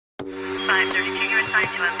532, you're assigned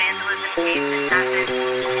to a vandalism case in Athens.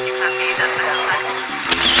 Did you copy that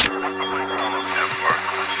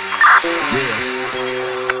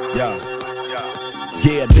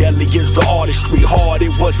Yeah, deadly is the artistry, hard, it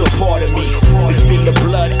was a part of me. It's in the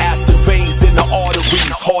blood, acid veins in the arteries,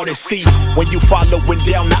 hard to see. When you following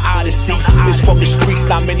down the odyssey, it's from the streets,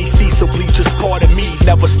 not many see, so please just pardon me.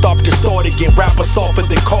 Never stop to start again, rapper softer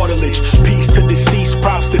than cartilage. Peace to deceased,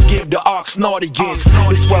 props to give the ox naughtigans.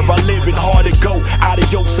 It's where I live and hard to go,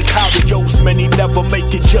 adios, sicarios. Many never make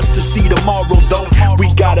it just to see tomorrow though. We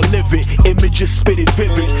gotta live it, images spit it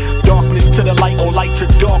vivid. Darkness to the light or light to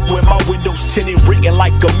dark, when my windows tinted, written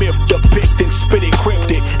like a myth, depicting, spit it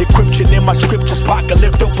cryptic. Encryption in my scriptures,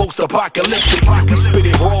 apocalyptic, post-apocalyptic. We spit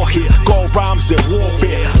it raw here, gold rhymes and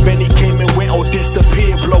warfare. Many came and went or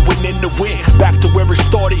disappeared, blowing in the wind. Back to where it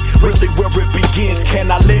started, really where it begins. Can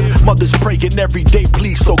I live? Mothers praying every day,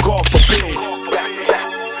 please, so God forbid.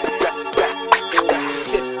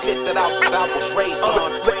 Shit that I was raised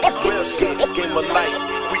on, real shit, game of life.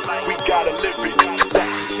 We gotta live it.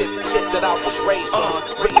 Shit that I was raised on,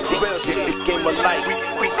 real shit, game of life.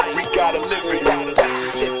 We gotta live it.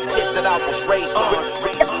 Shit that I was raised on,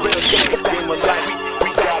 real shit, game of life. We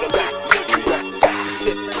gotta live it.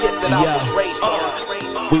 Shit that I was raised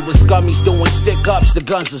on. We was gummies doing stick-ups, the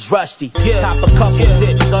guns is rusty. Cop a couple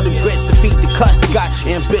zips, other grits to feed the custody. Gotcha,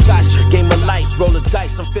 ambitious, game of life, roll the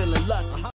dice, I'm feeling lucky.